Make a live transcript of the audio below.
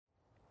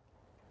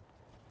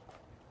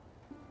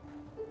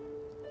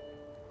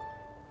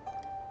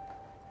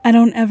I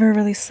don't ever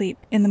really sleep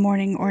in the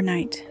morning or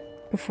night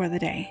before the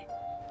day.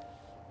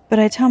 But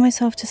I tell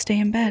myself to stay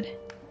in bed,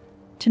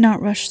 to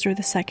not rush through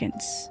the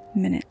seconds,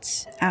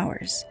 minutes,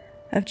 hours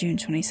of June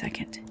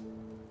 22nd.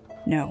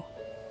 No,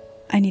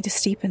 I need to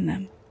steep in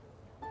them.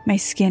 My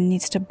skin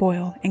needs to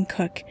boil and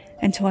cook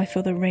until I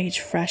feel the rage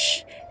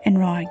fresh and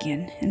raw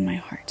again in my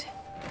heart.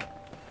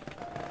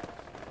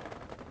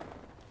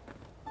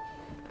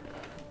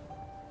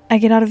 I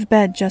get out of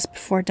bed just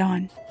before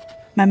dawn.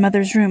 My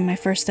mother's room, my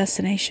first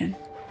destination.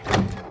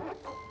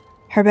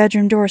 Her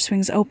bedroom door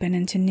swings open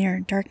into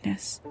near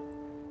darkness.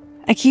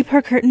 I keep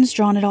her curtains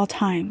drawn at all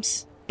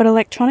times, but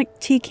electronic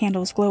tea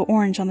candles glow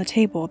orange on the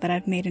table that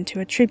I've made into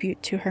a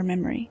tribute to her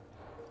memory.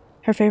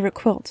 Her favorite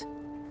quilt,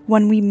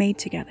 one we made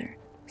together,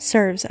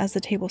 serves as the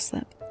table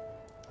slip.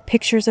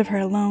 Pictures of her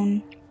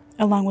alone,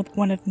 along with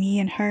one of me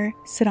and her,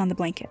 sit on the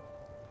blanket.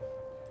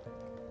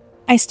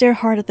 I stare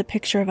hard at the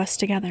picture of us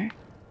together.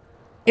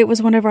 It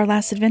was one of our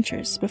last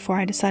adventures before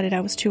I decided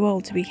I was too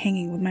old to be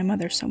hanging with my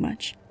mother so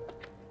much.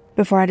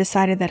 Before I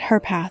decided that her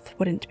path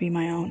wouldn't be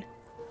my own,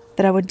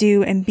 that I would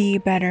do and be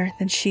better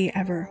than she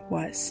ever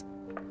was.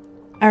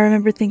 I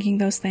remember thinking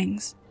those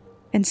things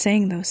and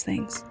saying those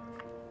things,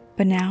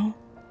 but now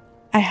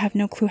I have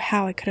no clue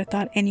how I could have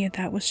thought any of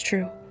that was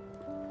true.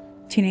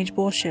 Teenage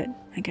bullshit,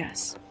 I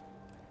guess.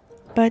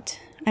 But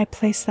I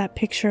placed that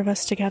picture of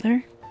us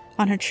together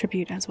on her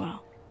tribute as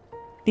well,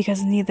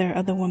 because neither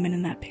of the women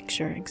in that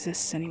picture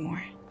exists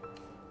anymore.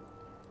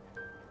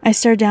 I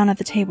stare down at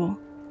the table,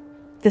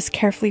 this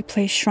carefully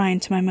placed shrine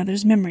to my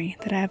mother's memory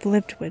that I have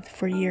lived with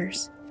for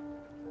years.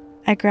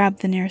 I grab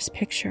the nearest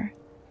picture,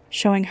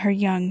 showing her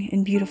young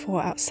and beautiful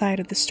outside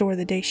of the store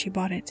the day she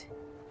bought it.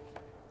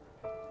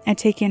 I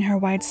take in her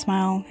wide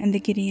smile and the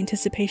giddy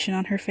anticipation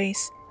on her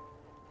face,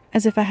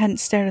 as if I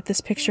hadn't stared at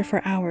this picture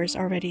for hours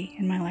already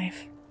in my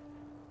life.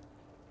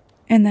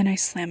 And then I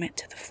slam it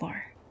to the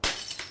floor.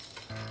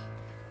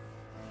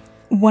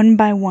 One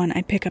by one,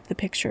 I pick up the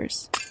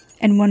pictures,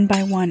 and one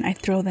by one, I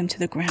throw them to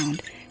the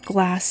ground,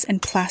 glass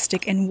and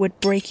plastic and wood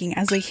breaking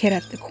as they hit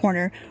at the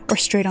corner or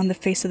straight on the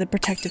face of the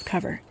protective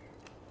cover.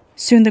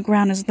 Soon the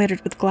ground is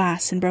littered with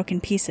glass and broken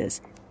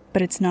pieces,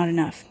 but it's not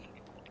enough.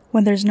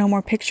 When there's no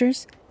more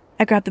pictures,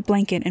 I grab the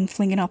blanket and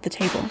fling it off the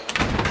table,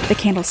 the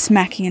candle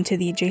smacking into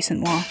the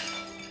adjacent wall.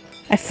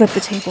 I flip the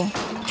table,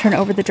 turn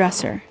over the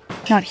dresser,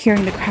 not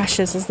hearing the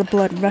crashes as the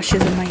blood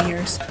rushes in my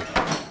ears.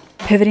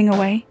 Pivoting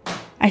away,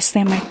 I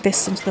slam my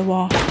fist into the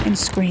wall and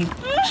scream,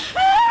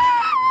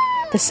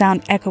 the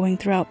sound echoing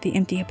throughout the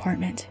empty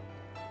apartment.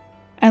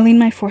 I lean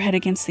my forehead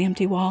against the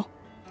empty wall,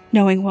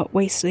 knowing what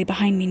waste lay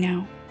behind me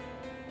now.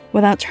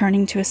 Without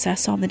turning to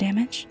assess all the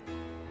damage,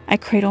 I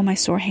cradle my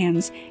sore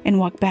hands and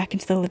walk back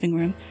into the living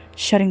room,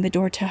 shutting the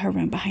door to her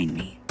room behind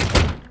me.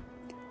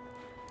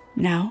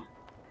 Now,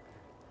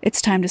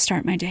 it's time to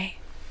start my day.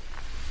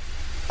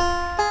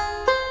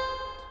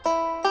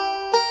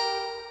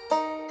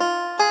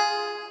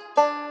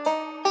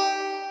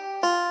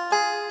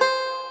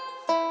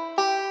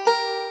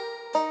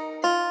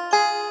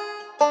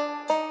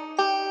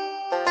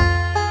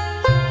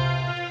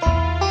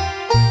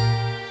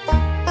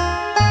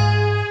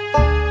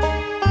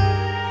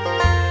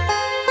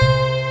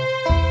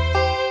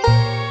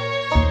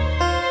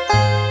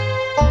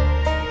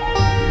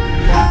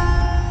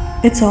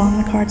 It's All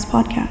in the Cards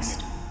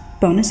podcast,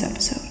 bonus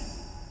episode,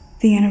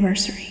 The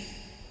Anniversary.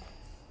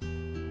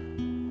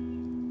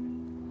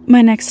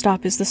 My next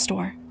stop is the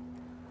store.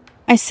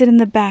 I sit in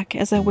the back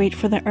as I wait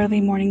for the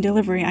early morning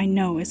delivery I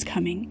know is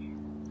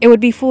coming. It would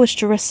be foolish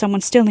to risk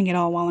someone stealing it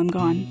all while I'm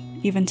gone,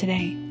 even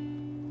today.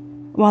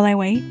 While I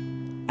wait,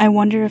 I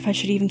wonder if I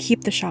should even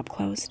keep the shop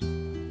closed.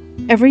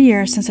 Every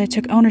year since I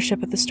took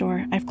ownership of the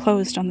store, I've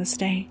closed on this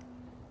day.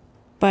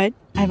 But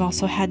I've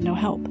also had no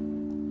help.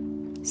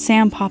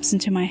 Sam pops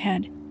into my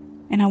head,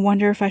 and I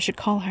wonder if I should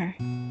call her.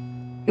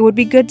 It would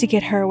be good to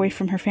get her away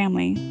from her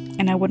family,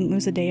 and I wouldn't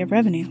lose a day of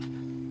revenue.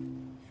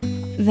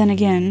 Then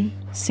again,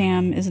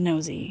 Sam is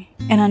nosy,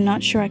 and I'm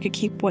not sure I could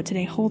keep what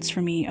today holds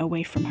for me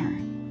away from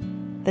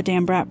her. The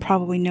damn brat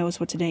probably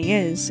knows what today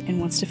is and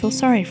wants to feel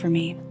sorry for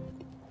me.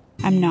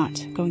 I'm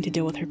not going to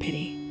deal with her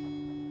pity.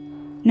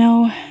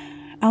 No,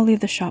 I'll leave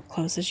the shop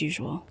closed as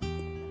usual.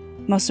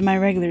 Most of my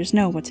regulars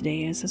know what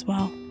today is as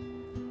well.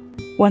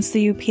 Once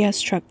the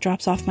UPS truck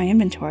drops off my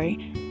inventory,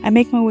 I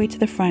make my way to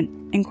the front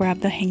and grab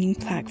the hanging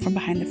plaque from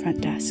behind the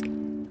front desk.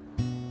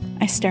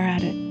 I stare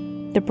at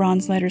it, the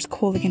bronze letters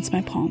cold against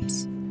my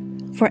palms.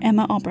 For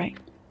Emma Albright,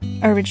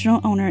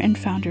 original owner and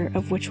founder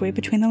of Which Way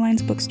Between the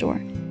Lines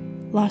bookstore,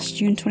 lost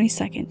June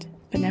 22nd,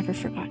 but never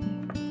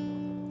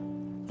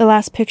forgotten. The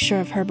last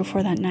picture of her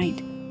before that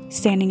night,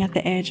 standing at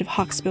the edge of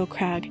Hawksbill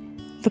Crag,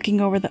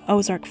 looking over the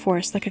Ozark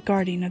Forest like a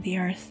guardian of the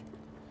earth.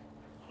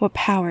 What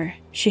power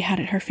she had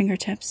at her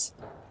fingertips.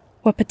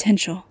 What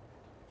potential.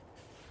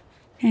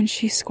 And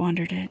she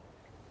squandered it.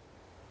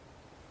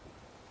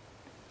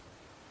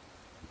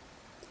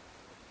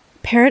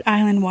 Parrot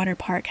Island Water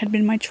Park had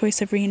been my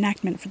choice of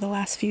reenactment for the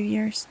last few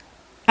years.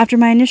 After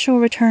my initial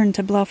return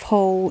to Bluff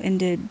Hole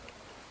ended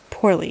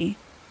poorly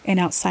and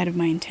outside of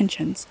my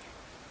intentions,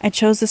 I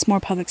chose this more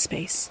public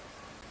space.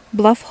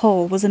 Bluff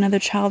Hole was another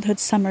childhood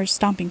summer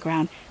stomping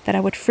ground that I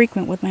would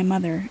frequent with my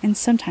mother and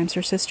sometimes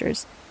her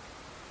sisters,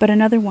 but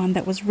another one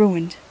that was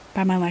ruined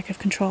by my lack of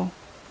control.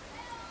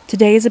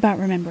 Today is about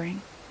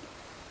remembering.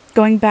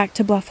 Going back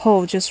to Bluff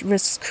Hole just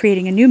risks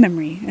creating a new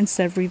memory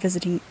instead of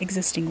revisiting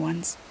existing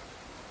ones.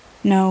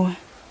 No,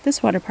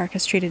 this water park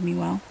has treated me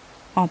well,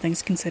 all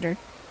things considered.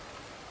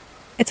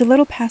 It's a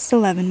little past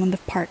 11 when the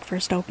park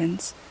first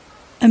opens.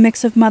 A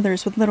mix of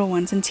mothers with little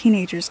ones and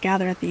teenagers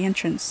gather at the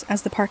entrance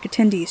as the park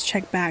attendees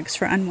check bags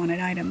for unwanted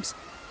items.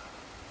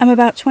 I'm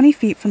about 20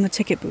 feet from the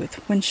ticket booth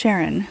when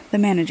Sharon, the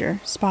manager,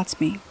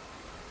 spots me.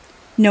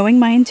 Knowing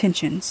my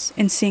intentions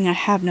and seeing I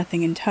have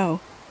nothing in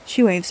tow,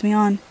 she waves me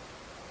on.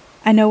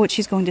 I know what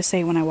she's going to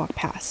say when I walk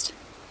past,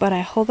 but I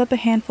hold up a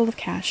handful of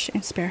cash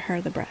and spare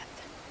her the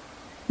breath.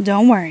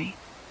 Don't worry,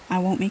 I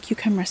won't make you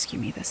come rescue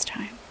me this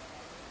time.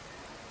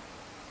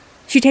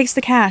 She takes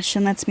the cash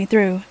and lets me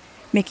through,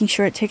 making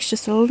sure it takes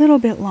just a little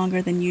bit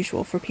longer than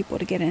usual for people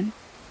to get in,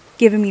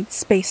 giving me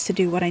space to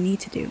do what I need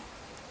to do.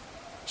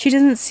 She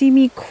doesn't see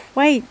me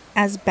quite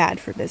as bad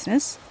for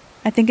business.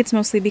 I think it's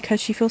mostly because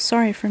she feels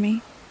sorry for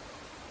me.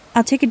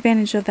 I'll take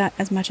advantage of that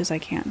as much as I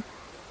can.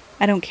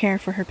 I don't care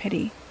for her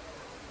pity,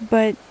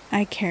 but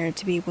I care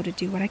to be able to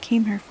do what I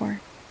came here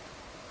for.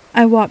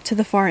 I walk to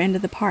the far end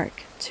of the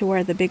park, to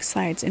where the big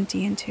slides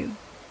empty into.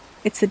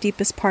 It's the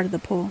deepest part of the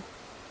pool.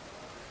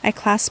 I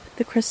clasp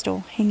the crystal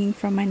hanging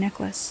from my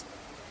necklace,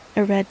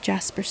 a red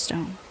jasper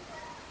stone.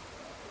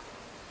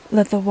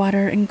 Let the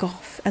water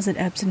engulf as it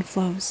ebbs and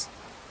flows,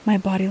 my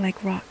body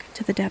like rock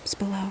to the depths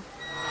below.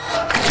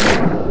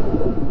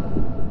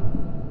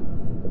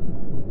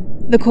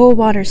 The cold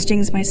water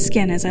stings my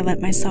skin as I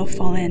let myself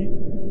fall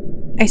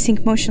in. I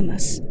sink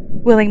motionless,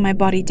 willing my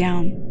body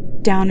down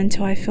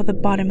until I feel the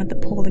bottom of the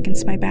pool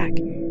against my back.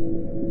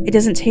 It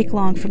doesn't take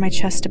long for my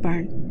chest to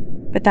burn,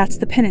 but that's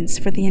the penance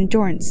for the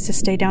endurance to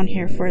stay down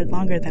here for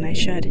longer than I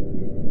should.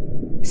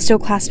 Still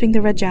clasping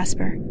the red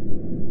jasper,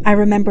 I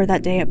remember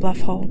that day at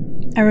Bluff Hole.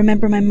 I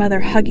remember my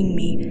mother hugging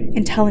me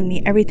and telling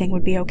me everything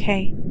would be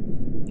okay.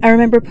 I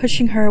remember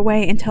pushing her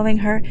away and telling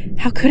her,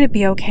 how could it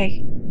be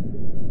okay?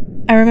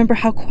 I remember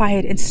how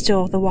quiet and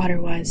still the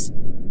water was.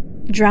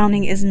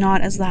 Drowning is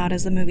not as loud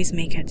as the movies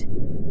make it.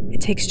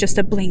 It takes just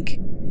a blink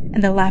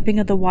and the lapping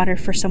of the water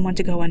for someone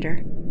to go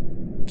under,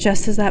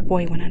 just as that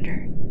boy went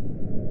under.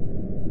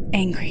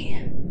 Angry.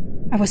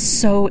 I was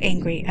so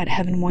angry at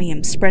Heaven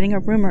Williams spreading a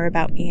rumor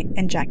about me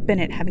and Jack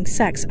Bennett having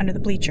sex under the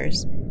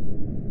bleachers.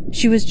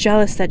 She was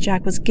jealous that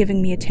Jack was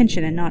giving me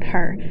attention and not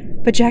her,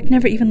 but Jack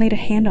never even laid a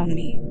hand on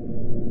me.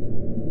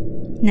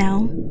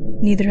 Now,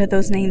 neither of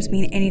those names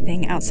mean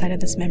anything outside of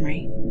this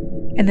memory,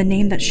 and the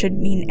name that should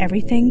mean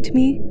everything to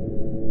me,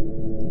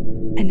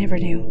 I never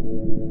knew.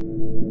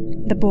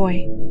 The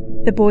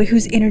boy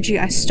whose energy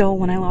I stole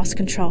when I lost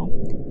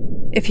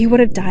control. If he would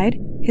have died,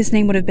 his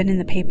name would have been in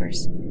the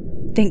papers.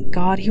 Thank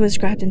God he was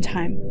grabbed in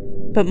time,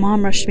 but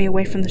Mom rushed me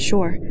away from the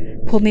shore,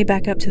 pulled me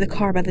back up to the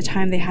car by the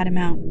time they had him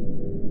out.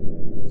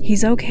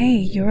 He's okay,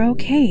 you're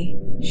okay,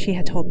 she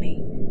had told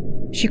me.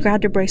 She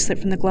grabbed a bracelet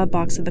from the glove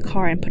box of the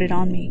car and put it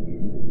on me.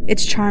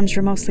 Its charms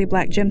were mostly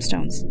black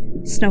gemstones,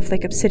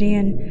 snowflake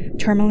obsidian,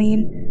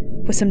 tourmaline,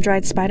 with some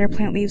dried spider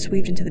plant leaves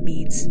weaved into the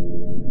beads.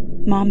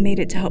 Mom made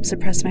it to help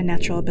suppress my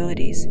natural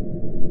abilities.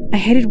 I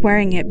hated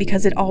wearing it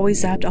because it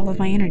always zapped all of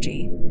my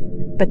energy.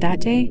 But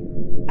that day,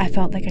 I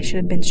felt like I should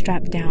have been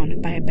strapped down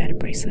by a bed of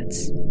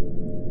bracelets.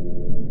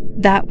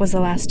 That was the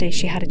last day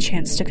she had a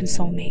chance to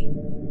console me.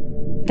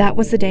 That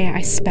was the day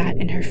I spat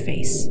in her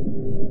face.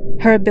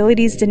 Her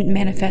abilities didn't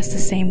manifest the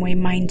same way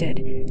mine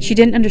did. She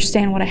didn't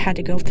understand what I had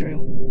to go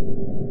through.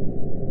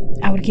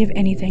 I would give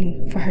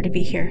anything for her to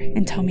be here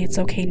and tell me it's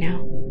okay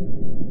now.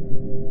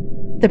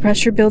 The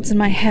pressure builds in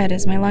my head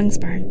as my lungs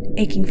burn,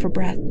 aching for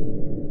breath.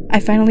 I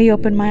finally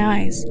open my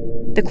eyes,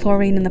 the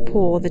chlorine in the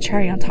pool, the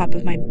cherry on top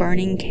of my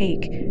burning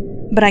cake,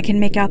 but I can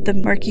make out the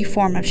murky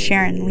form of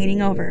Sharon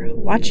leaning over,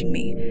 watching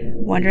me,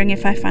 wondering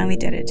if I finally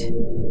did it,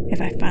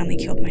 if I finally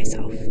killed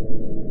myself.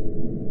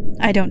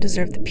 I don't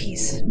deserve the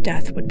peace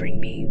death would bring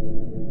me.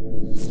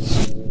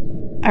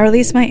 I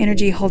release my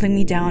energy holding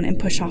me down and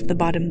push off the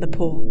bottom of the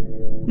pool,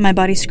 my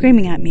body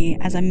screaming at me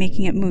as I'm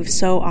making it move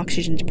so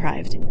oxygen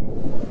deprived.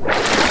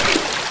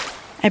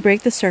 I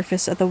break the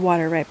surface of the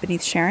water right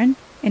beneath Sharon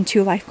and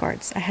 2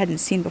 lifeguards I hadn't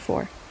seen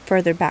before,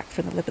 further back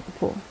from the lip of the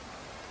pool.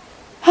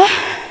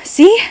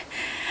 See?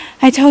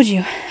 I told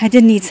you, I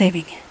didn't need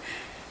saving.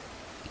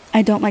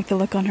 I don't like the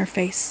look on her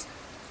face.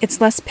 It's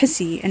less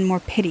pissy and more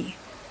pity.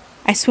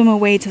 I swim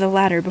away to the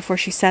ladder before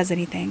she says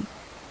anything.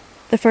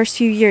 The first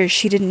few years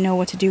she didn't know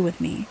what to do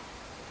with me.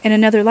 In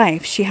another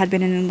life, she had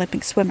been an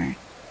Olympic swimmer,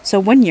 so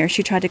one year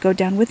she tried to go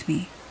down with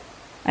me.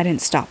 I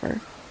didn't stop her,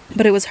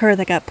 but it was her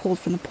that got pulled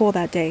from the pool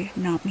that day,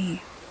 not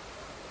me.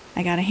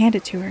 I gotta hand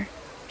it to her.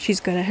 She's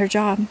good at her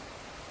job.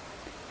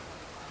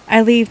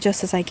 I leave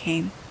just as I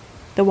came,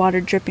 the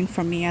water dripping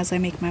from me as I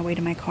make my way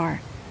to my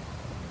car.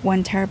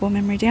 One terrible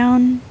memory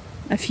down,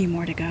 a few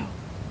more to go.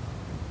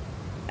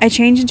 I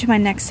change into my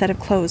next set of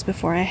clothes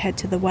before I head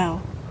to the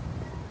well.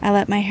 I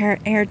let my hair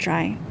air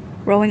dry,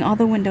 rolling all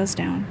the windows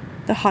down,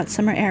 the hot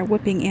summer air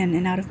whipping in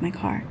and out of my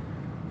car.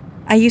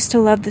 I used to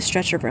love the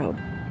stretch of road.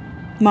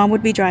 Mom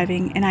would be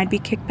driving, and I'd be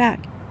kicked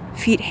back,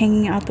 feet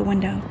hanging out the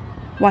window,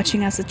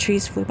 watching as the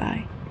trees flew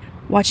by,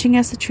 watching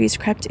as the trees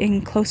crept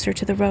in closer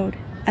to the road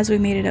as we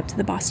made it up to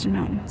the Boston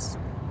Mountains.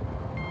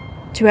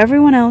 To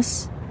everyone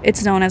else,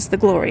 it's known as the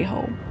glory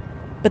hole,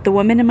 but the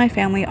women in my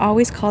family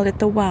always called it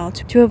the well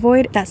to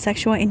avoid that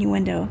sexual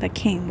innuendo that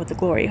came with the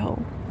glory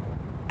hole.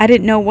 I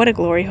didn't know what a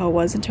glory hole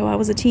was until I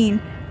was a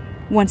teen.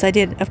 Once I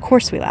did, of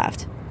course we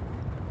laughed.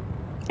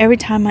 Every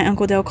time my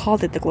Uncle Dale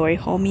called it the glory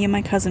hole, me and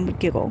my cousin would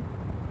giggle.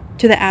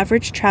 To the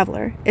average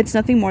traveler, it's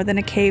nothing more than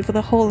a cave with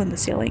a hole in the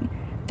ceiling,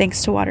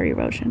 thanks to water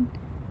erosion.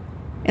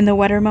 In the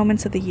wetter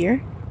moments of the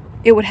year,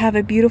 it would have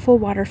a beautiful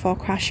waterfall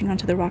crashing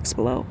onto the rocks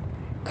below,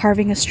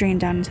 carving a stream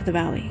down into the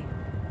valley.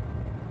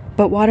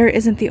 But water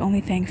isn't the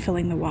only thing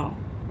filling the well.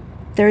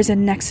 There is a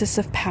nexus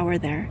of power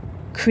there,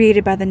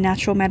 created by the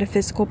natural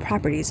metaphysical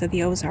properties of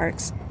the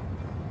Ozarks.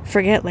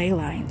 Forget ley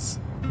lines.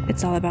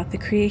 It's all about the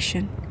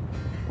creation.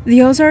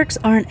 The Ozarks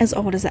aren't as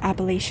old as the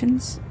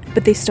Appalachians,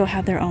 but they still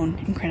have their own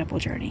incredible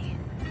journey.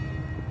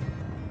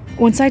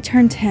 Once I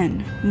turned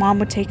 10, Mom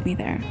would take me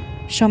there,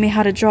 show me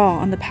how to draw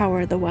on the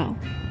power of the well,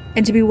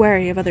 and to be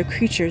wary of other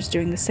creatures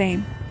doing the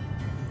same.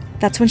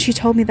 That's when she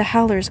told me the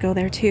howlers go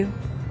there too.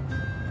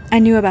 I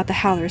knew about the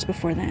howlers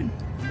before then.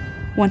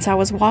 Once I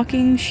was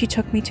walking, she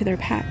took me to their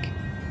pack.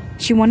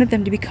 She wanted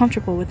them to be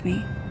comfortable with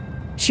me.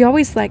 She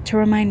always liked to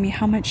remind me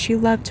how much she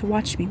loved to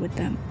watch me with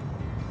them.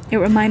 It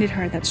reminded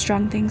her that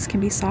strong things can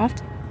be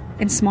soft,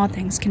 and small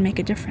things can make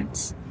a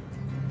difference.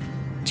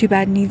 Too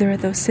bad neither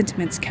of those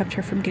sentiments kept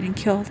her from getting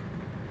killed.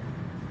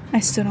 I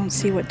still don't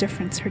see what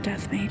difference her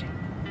death made.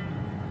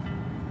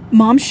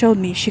 Mom showed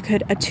me she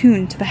could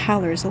attune to the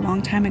howlers a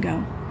long time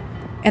ago,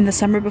 and the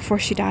summer before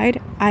she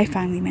died, I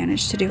finally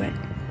managed to do it.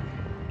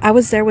 I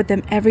was there with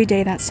them every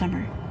day that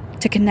summer,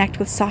 to connect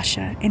with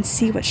Sasha and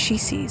see what she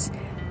sees,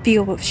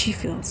 feel what she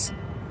feels.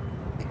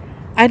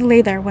 I'd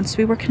lay there once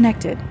we were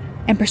connected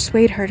and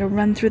persuade her to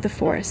run through the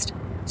forest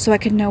so I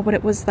could know what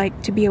it was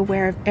like to be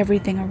aware of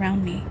everything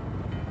around me,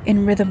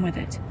 in rhythm with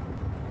it.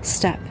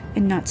 Step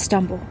and not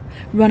stumble,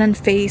 run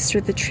unfazed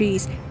through the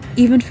trees,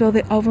 even feel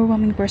the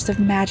overwhelming burst of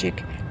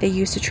magic they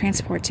use to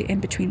transport to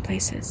in-between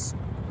places.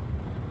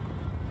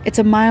 It's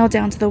a mile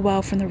down to the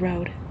well from the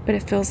road, but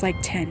it feels like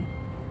 10.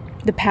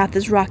 The path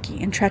is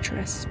rocky and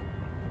treacherous.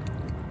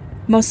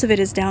 Most of it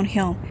is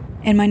downhill,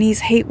 and my knees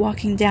hate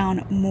walking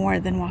down more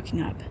than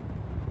walking up.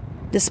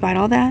 Despite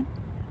all that,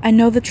 I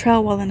know the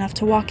trail well enough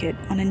to walk it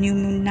on a new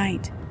moon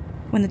night,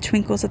 when the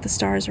twinkles of the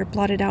stars are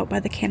blotted out by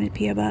the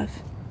canopy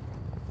above.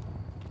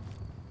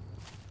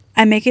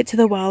 I make it to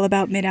the well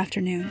about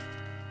mid-afternoon.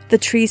 The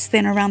trees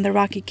thin around the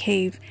rocky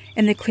cave,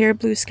 and the clear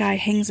blue sky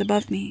hangs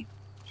above me.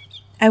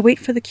 I wait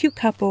for the cute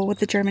couple with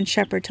the German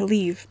Shepherd to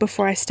leave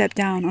before I step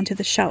down onto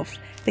the shelf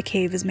the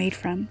cave is made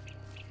from.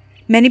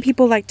 Many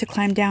people like to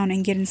climb down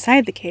and get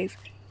inside the cave,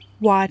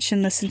 watch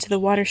and listen to the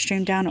water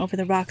stream down over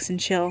the rocks and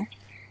chill.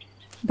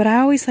 But I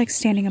always like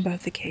standing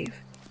above the cave,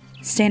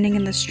 standing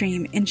in the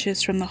stream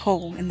inches from the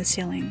hole in the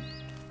ceiling.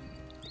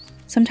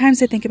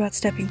 Sometimes I think about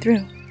stepping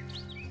through,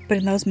 but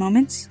in those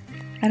moments,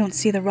 I don't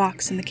see the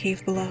rocks in the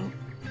cave below.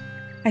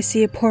 I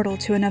see a portal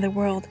to another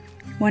world,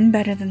 one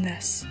better than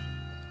this.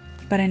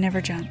 But I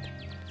never jump.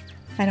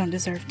 I don't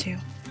deserve to.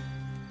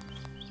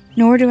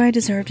 Nor do I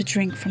deserve to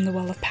drink from the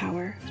well of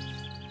power.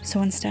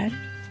 So instead,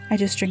 I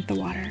just drink the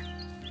water.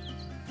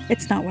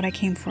 It's not what I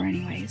came for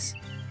anyways.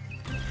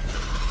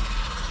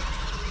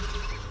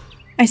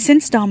 I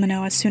sensed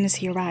Domino as soon as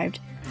he arrived,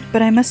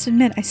 but I must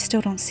admit I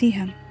still don't see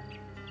him.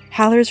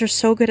 Howlers are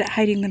so good at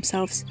hiding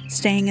themselves,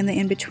 staying in the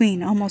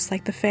in-between, almost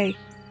like the Fae.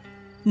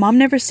 Mom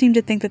never seemed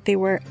to think that they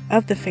were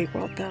of the Fae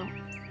world, though.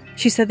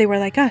 She said they were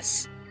like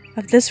us,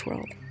 of this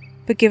world,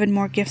 but given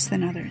more gifts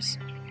than others.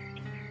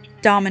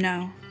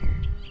 Domino.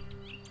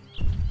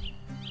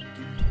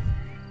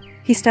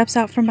 He steps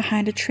out from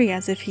behind a tree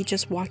as if he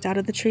just walked out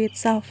of the tree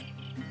itself.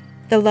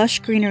 The lush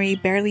greenery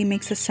barely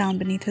makes a sound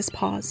beneath his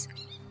paws,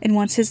 and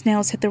once his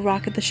nails hit the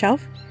rock at the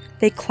shelf,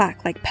 they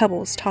clack like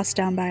pebbles tossed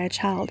down by a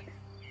child,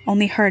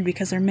 only heard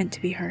because they're meant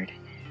to be heard.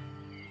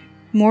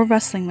 More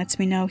rustling lets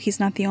me know he's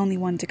not the only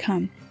one to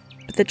come,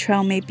 but the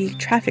trail may be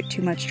trafficked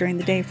too much during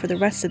the day for the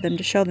rest of them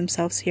to show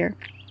themselves here.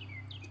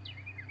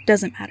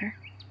 Doesn't matter.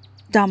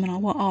 Domino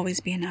will always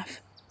be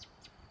enough.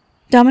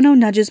 Domino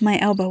nudges my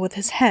elbow with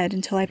his head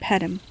until I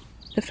pet him,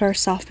 the fur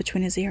soft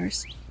between his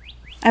ears.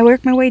 I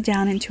work my way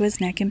down into his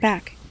neck and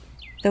back,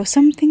 though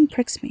something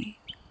pricks me.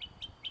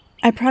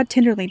 I prod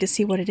tenderly to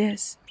see what it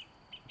is.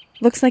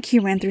 Looks like he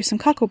ran through some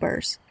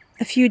cockleburs,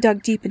 a few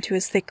dug deep into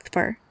his thick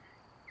fur.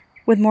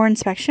 With more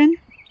inspection,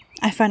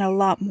 I find a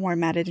lot more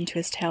matted into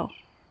his tail.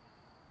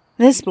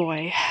 This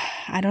boy,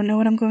 I don't know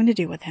what I'm going to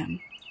do with him.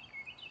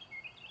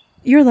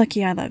 You're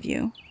lucky I love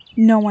you.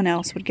 No one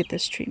else would get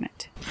this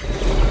treatment.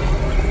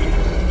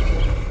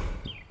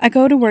 I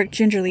go to work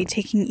gingerly,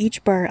 taking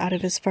each burr out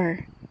of his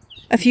fur.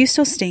 A few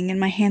still sting, and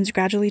my hands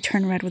gradually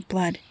turn red with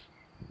blood.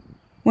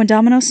 When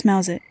Domino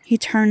smells it, he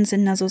turns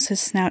and nuzzles his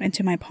snout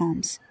into my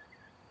palms.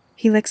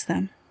 He licks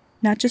them,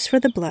 not just for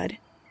the blood,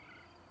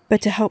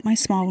 but to help my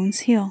small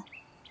wounds heal.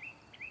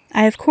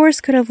 I, of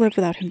course, could have lived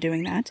without him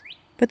doing that,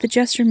 but the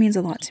gesture means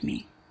a lot to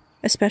me,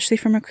 especially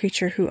from a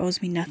creature who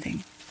owes me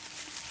nothing.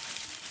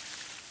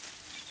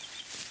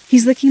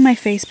 He's licking my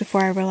face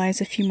before I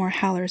realize a few more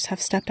howlers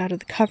have stepped out of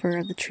the cover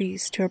of the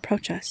trees to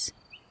approach us.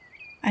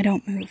 I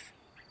don't move.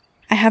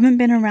 I haven't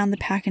been around the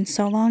pack in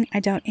so long,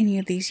 I doubt any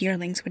of these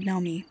yearlings would know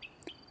me.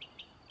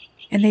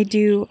 And they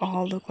do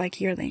all look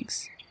like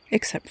yearlings,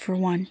 except for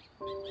one.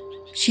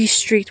 She's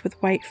streaked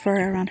with white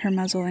fur around her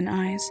muzzle and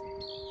eyes,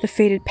 the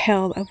faded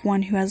pale of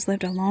one who has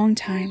lived a long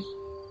time.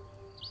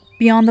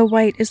 Beyond the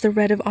white is the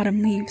red of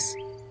autumn leaves.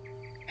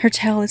 Her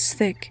tail is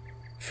thick,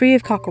 free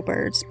of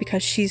cocklebirds,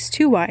 because she's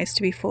too wise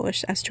to be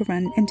foolish as to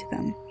run into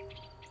them.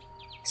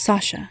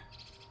 Sasha.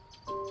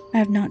 I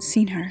have not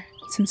seen her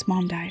since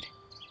Mom died.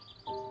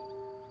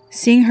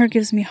 Seeing her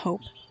gives me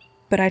hope,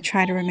 but I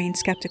try to remain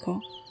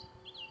skeptical.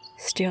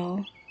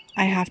 Still,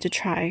 I have to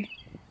try,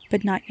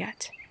 but not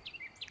yet.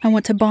 I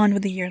want to bond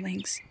with the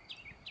yearlings.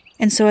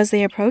 And so as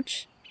they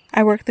approach,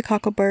 I work the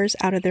cockleburs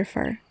out of their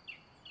fur.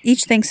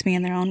 Each thanks me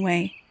in their own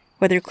way,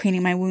 whether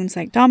cleaning my wounds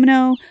like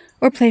Domino,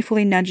 or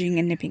playfully nudging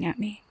and nipping at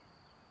me.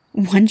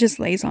 One just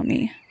lays on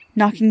me,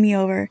 knocking me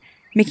over,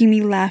 making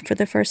me laugh for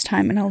the first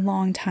time in a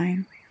long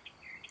time.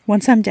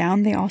 Once I'm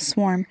down, they all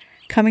swarm,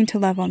 coming to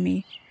love on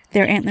me,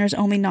 their antlers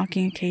only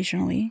knocking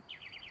occasionally.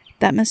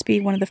 That must be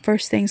one of the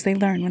first things they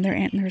learn when their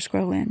antlers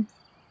grow in.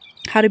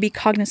 How to be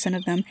cognizant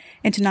of them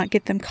and to not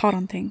get them caught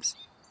on things.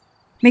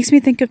 Makes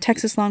me think of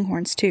Texas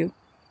longhorns, too.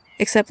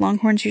 Except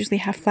longhorns usually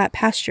have flat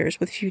pastures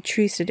with few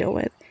trees to deal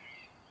with.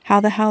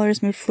 How the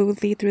howlers move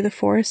fluidly through the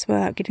forest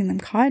without getting them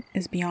caught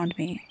is beyond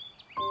me.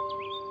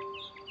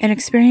 An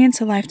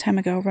experience a lifetime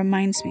ago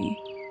reminds me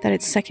that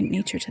it's second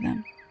nature to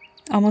them,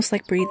 almost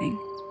like breathing.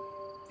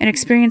 An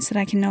experience that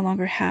I can no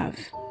longer have.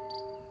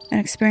 An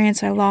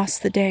experience I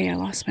lost the day I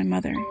lost my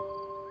mother.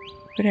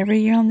 But every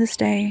year on this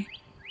day,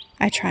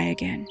 I try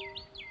again.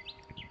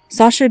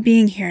 Sasha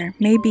being here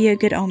may be a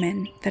good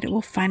omen that it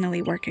will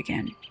finally work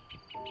again.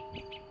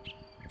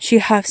 She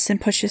huffs and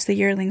pushes the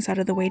yearlings out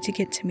of the way to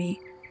get to me.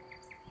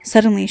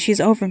 Suddenly, she's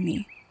over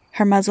me,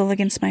 her muzzle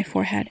against my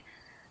forehead,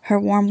 her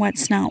warm, wet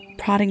snout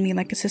prodding me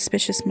like a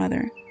suspicious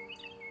mother.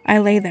 I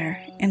lay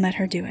there and let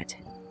her do it.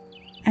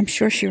 I'm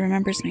sure she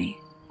remembers me.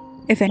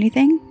 If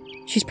anything,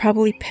 she's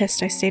probably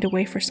pissed I stayed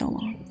away for so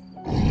long.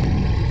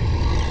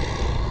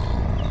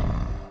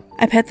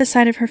 I pet the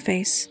side of her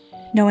face,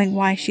 knowing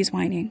why she's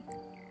whining.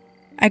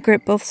 I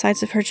grip both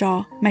sides of her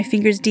jaw, my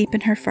fingers deep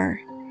in her fur,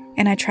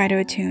 and I try to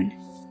attune.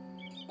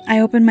 I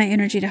open my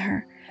energy to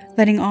her,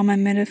 letting all my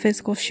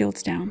metaphysical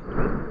shields down.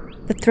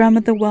 The thrum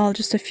of the well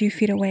just a few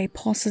feet away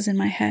pulses in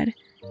my head,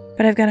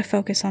 but I've got to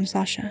focus on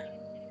Sasha.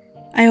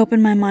 I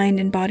open my mind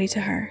and body to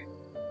her,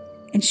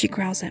 and she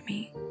growls at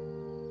me.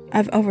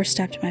 I've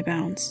overstepped my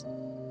bounds.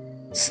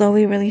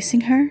 Slowly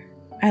releasing her,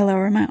 I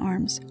lower my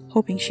arms,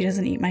 hoping she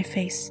doesn't eat my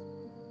face.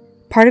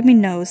 Part of me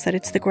knows that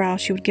it's the growl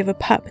she would give a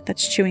pup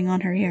that's chewing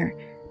on her ear.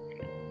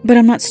 But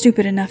I'm not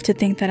stupid enough to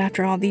think that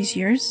after all these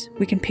years,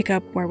 we can pick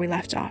up where we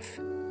left off.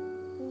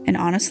 And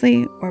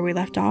honestly, where we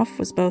left off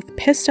was both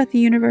pissed at the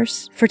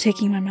universe for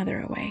taking my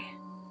mother away.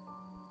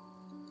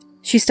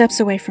 She steps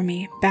away from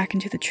me, back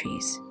into the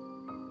trees.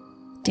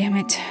 Damn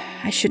it,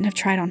 I shouldn't have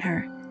tried on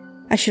her.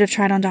 I should have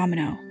tried on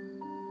Domino.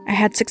 I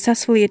had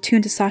successfully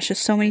attuned to Sasha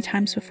so many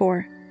times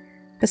before,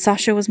 but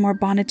Sasha was more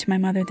bonded to my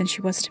mother than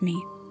she was to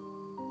me.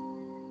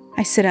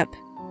 I sit up.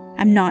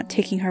 I'm not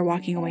taking her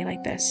walking away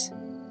like this.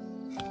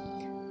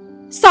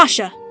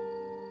 Sasha!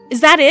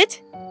 Is that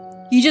it?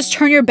 You just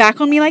turn your back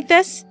on me like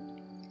this?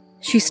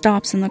 She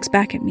stops and looks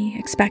back at me,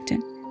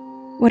 expectant.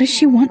 What does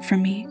she want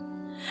from me?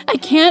 I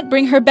can't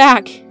bring her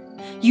back.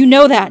 You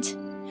know that.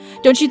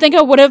 Don't you think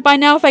I would have by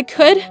now if I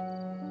could?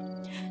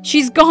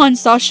 She's gone,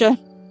 Sasha.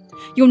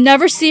 You'll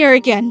never see her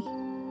again.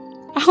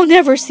 I'll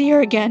never see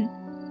her again.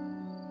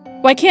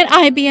 Why can't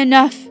I be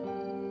enough?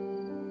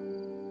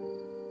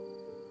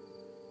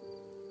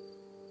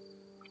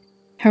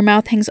 Her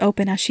mouth hangs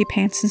open as she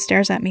pants and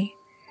stares at me,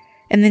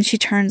 and then she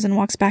turns and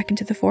walks back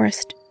into the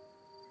forest.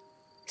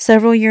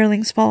 Several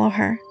yearlings follow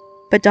her,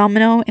 but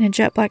Domino and a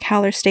jet black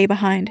howler stay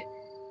behind.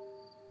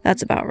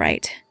 That's about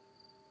right.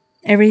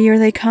 Every year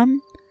they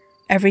come,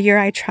 every year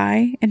I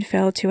try and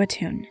fail to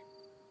attune.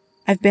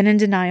 I've been in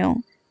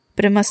denial,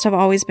 but it must have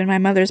always been my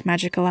mother's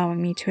magic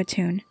allowing me to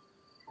attune.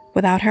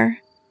 Without her,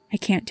 I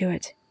can't do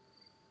it.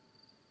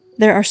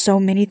 There are so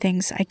many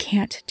things I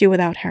can't do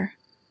without her.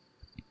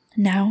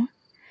 Now,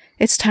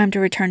 it's time to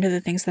return to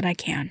the things that I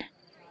can.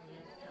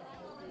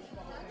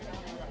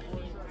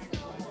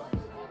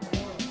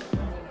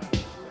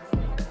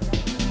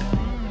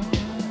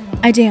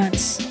 I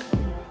dance.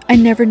 I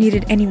never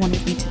needed anyone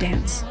with me to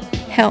dance.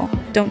 Hell,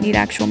 don't need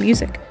actual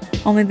music,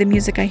 only the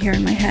music I hear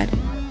in my head.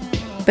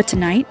 But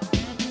tonight,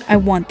 I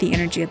want the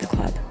energy of the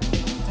club.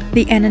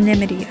 The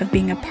anonymity of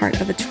being a part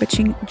of a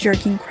twitching,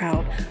 jerking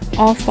crowd,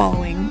 all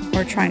following,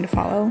 or trying to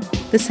follow,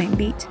 the same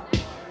beat.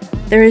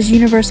 There is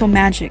universal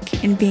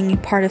magic in being a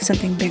part of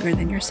something bigger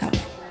than yourself,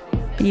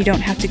 and you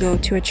don't have to go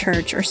to a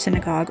church or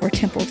synagogue or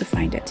temple to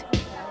find it.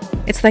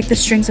 It's like the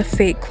strings of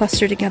fate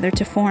cluster together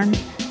to form,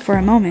 for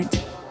a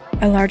moment,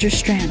 a larger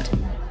strand,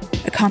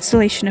 a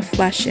constellation of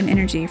flesh and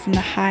energy from the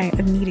high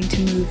of needing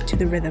to move to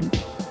the rhythm.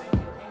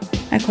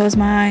 I close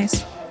my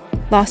eyes,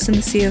 lost in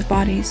the sea of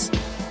bodies,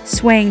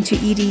 swaying to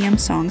EDM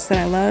songs that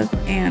I love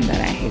and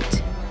that I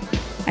hate.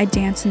 I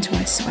dance until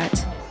I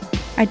sweat.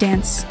 I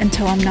dance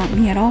until I'm not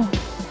me at all,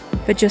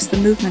 but just the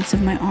movements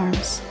of my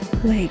arms,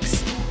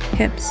 legs,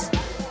 hips,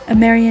 a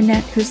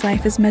marionette whose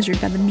life is measured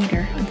by the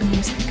meter of the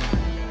music.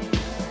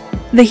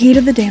 The heat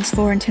of the dance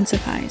floor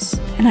intensifies,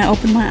 and I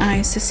open my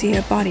eyes to see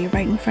a body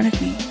right in front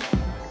of me,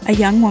 a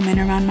young woman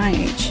around my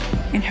age,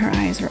 and her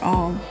eyes are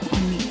all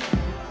on me.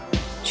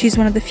 She's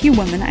one of the few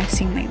women I've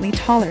seen lately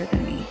taller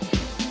than me.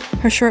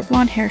 Her short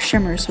blonde hair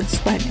shimmers with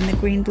sweat in the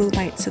green-blue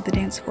lights of the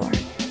dance floor.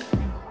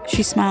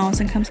 She smiles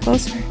and comes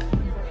closer,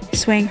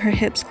 swaying her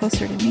hips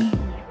closer to me.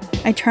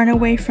 I turn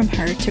away from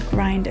her to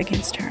grind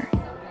against her,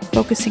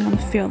 focusing on the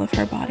feel of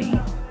her body.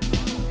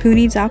 Who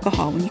needs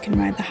alcohol when you can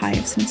ride the high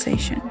of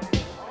sensation?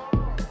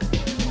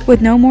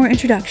 With no more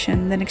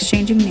introduction than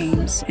exchanging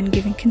names and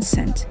giving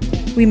consent,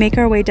 we make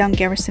our way down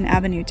Garrison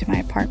Avenue to my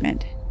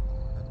apartment.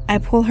 I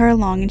pull her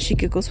along and she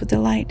giggles with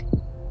delight.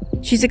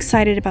 She's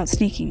excited about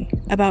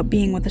sneaking, about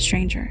being with a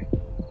stranger.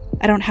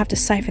 I don't have to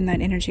siphon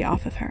that energy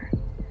off of her.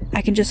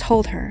 I can just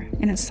hold her,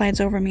 and it slides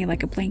over me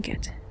like a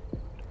blanket.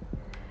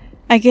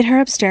 I get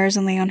her upstairs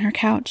and lay on her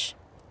couch.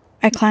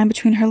 I climb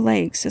between her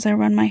legs as I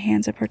run my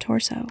hands up her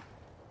torso.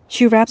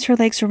 She wraps her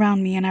legs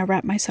around me and I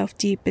wrap myself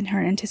deep in her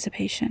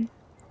anticipation.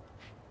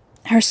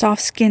 Her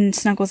soft skin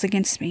snuggles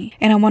against me,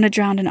 and I want to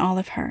drown in all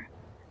of her,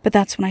 but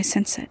that's when I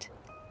sense it.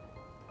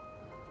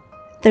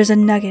 There's a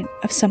nugget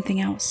of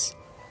something else,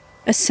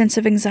 a sense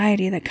of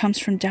anxiety that comes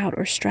from doubt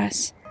or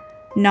stress,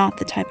 not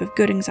the type of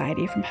good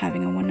anxiety from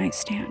having a one-night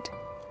stand.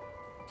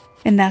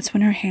 And that's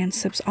when her hand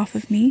slips off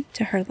of me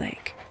to her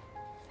leg,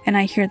 and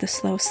I hear the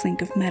slow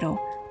slink of metal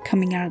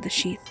coming out of the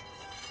sheath.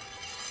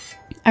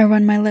 I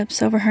run my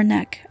lips over her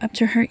neck up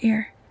to her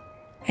ear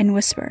and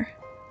whisper,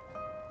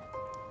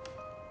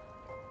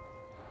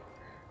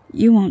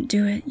 "You won't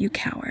do it, you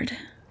coward."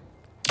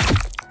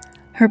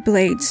 Her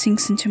blade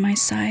sinks into my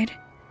side.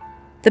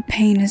 The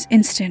pain is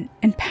instant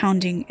and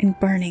pounding and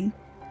burning.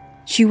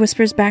 She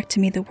whispers back to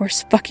me the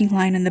worst fucking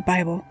line in the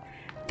Bible,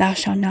 "Thou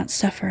shalt not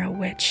suffer a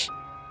witch."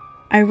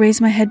 I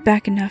raise my head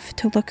back enough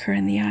to look her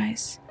in the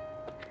eyes.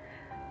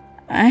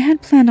 "I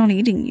had planned on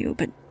eating you,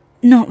 but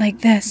not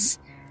like this.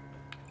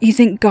 You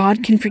think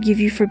God can forgive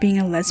you for being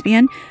a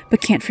lesbian,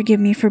 but can't forgive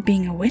me for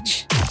being a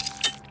witch?"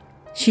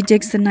 She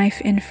digs the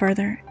knife in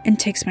further and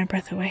takes my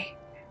breath away.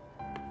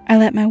 I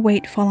let my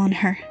weight fall on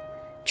her,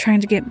 trying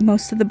to get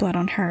most of the blood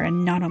on her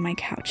and not on my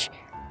couch.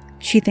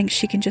 She thinks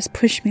she can just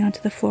push me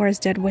onto the floor as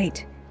dead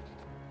weight.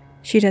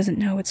 She doesn't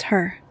know it's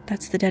her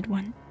that's the dead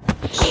one.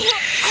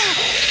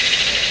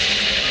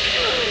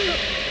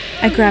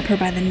 I grab her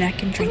by the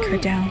neck and drink her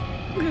down.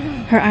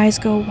 Her eyes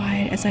go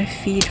wide as I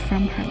feed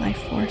from her life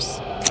force.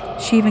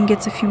 She even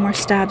gets a few more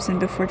stabs in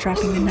before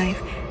dropping the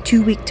knife,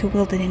 too weak to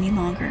wield it any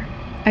longer.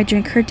 I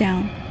drink her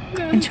down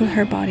until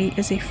her body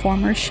is a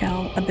former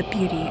shell of the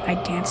beauty I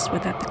danced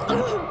with at the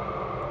club.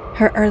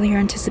 Her earlier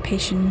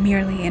anticipation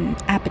merely an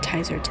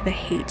appetizer to the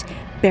hate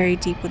buried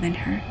deep within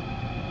her.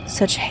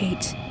 Such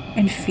hate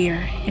and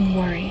fear and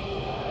worry,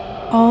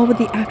 all with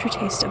the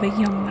aftertaste of a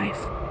young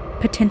life,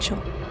 potential,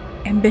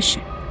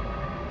 ambition,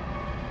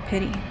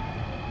 pity.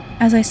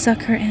 As I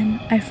suck her in,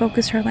 I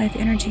focus her life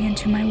energy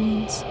into my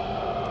wounds.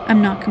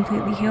 I'm not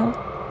completely healed,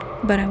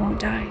 but I won't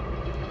die.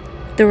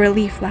 The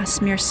relief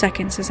lasts mere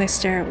seconds as I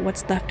stare at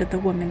what's left of the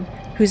woman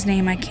whose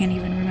name I can't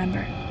even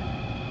remember.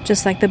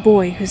 Just like the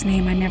boy whose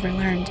name I never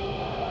learned,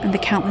 and the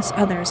countless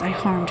others I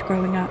harmed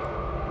growing up.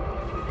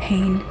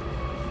 Pain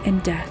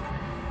and death.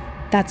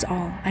 That's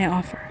all I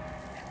offer.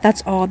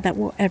 That's all that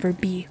will ever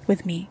be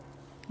with me.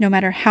 No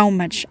matter how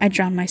much I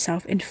drown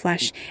myself in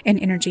flesh and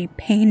energy,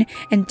 pain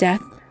and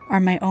death are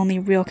my only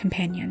real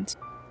companions.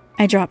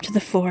 I drop to the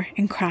floor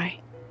and cry.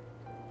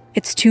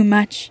 It's too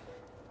much.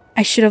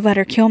 I should have let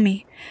her kill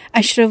me.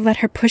 I should have let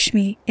her push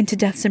me into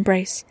death's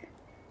embrace,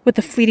 with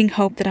the fleeting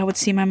hope that I would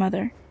see my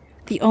mother,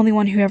 the only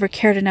one who ever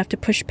cared enough to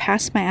push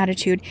past my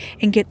attitude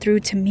and get through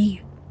to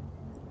me.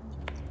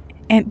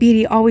 Aunt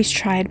Beatty always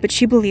tried, but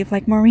she believed,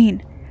 like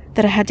Maureen,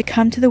 that I had to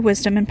come to the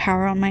wisdom and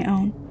power on my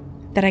own,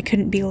 that I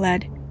couldn't be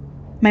led.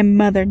 My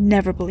mother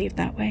never believed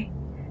that way.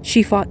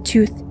 She fought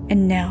tooth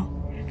and nail,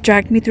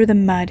 dragged me through the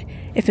mud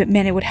if it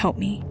meant it would help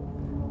me.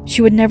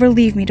 She would never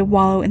leave me to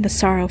wallow in the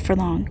sorrow for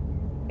long.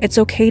 It's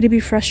okay to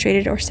be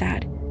frustrated or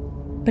sad,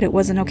 but it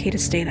wasn't okay to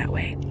stay that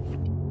way.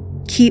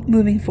 Keep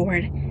moving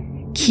forward.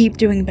 Keep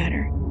doing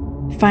better.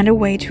 Find a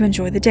way to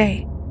enjoy the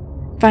day.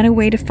 Find a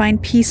way to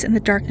find peace in the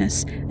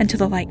darkness until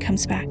the light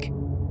comes back.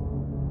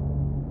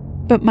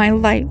 But my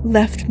light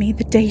left me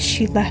the day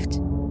she left.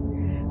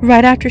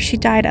 Right after she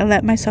died, I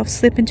let myself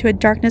slip into a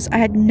darkness I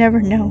had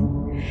never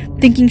known,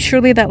 thinking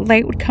surely that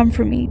light would come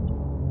for me.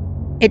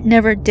 It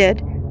never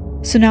did.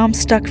 So now I'm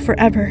stuck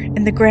forever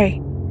in the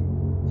gray.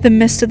 The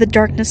mist of the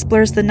darkness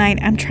blurs the night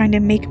I'm trying to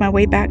make my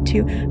way back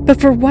to. But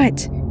for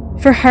what?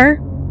 For her?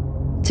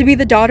 To be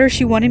the daughter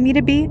she wanted me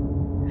to be?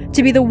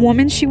 To be the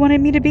woman she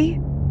wanted me to be?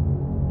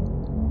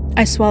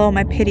 I swallow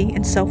my pity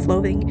and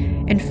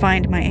self-loathing and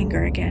find my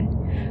anger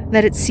again.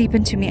 Let it seep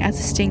into me as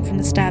the sting from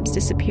the stabs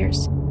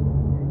disappears.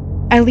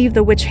 I leave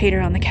the witch hater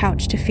on the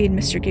couch to feed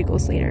Mr.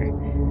 Giggles later.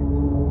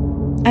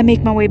 I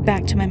make my way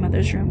back to my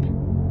mother's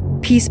room.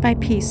 Piece by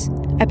piece,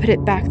 I put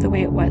it back the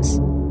way it was,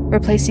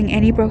 replacing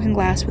any broken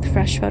glass with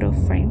fresh photo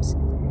frames,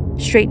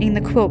 straightening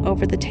the quilt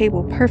over the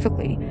table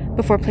perfectly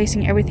before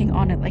placing everything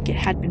on it like it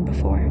had been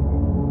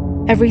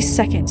before. Every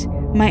second,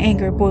 my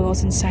anger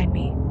boils inside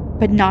me,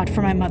 but not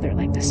for my mother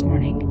like this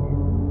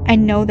morning. I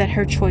know that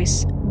her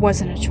choice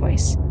wasn't a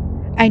choice.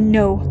 I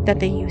know that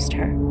they used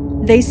her.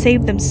 They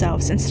saved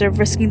themselves instead of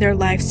risking their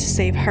lives to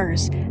save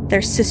hers,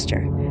 their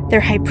sister,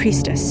 their high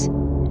priestess.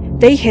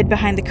 They hid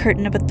behind the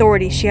curtain of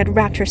authority she had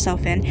wrapped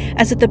herself in,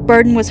 as if the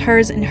burden was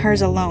hers and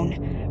hers alone,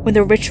 when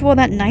the ritual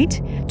that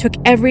night took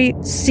every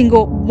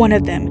single one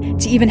of them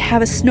to even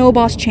have a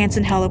snowball's chance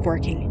in hell of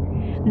working.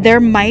 Their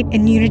might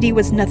and unity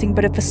was nothing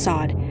but a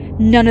facade.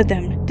 None of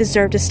them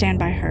deserved to stand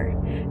by her.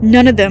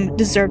 None of them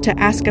deserved to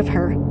ask of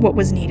her what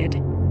was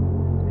needed.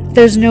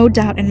 There's no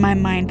doubt in my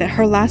mind that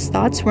her last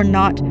thoughts were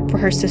not for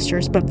her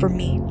sisters, but for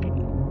me.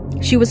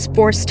 She was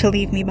forced to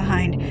leave me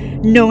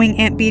behind, knowing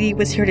Aunt Beatty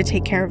was here to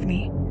take care of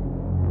me.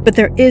 But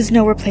there is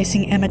no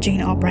replacing Emma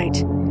Jane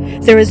Albright.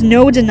 There is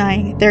no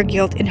denying their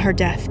guilt in her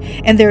death,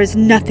 and there is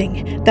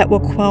nothing that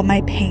will quell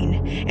my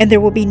pain, and there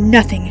will be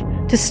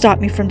nothing to stop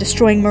me from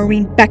destroying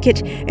Maureen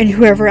Beckett and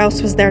whoever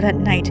else was there that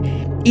night,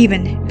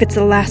 even if it's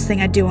the last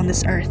thing I do on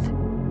this earth.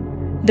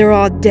 They're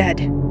all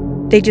dead.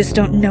 They just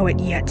don't know it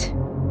yet.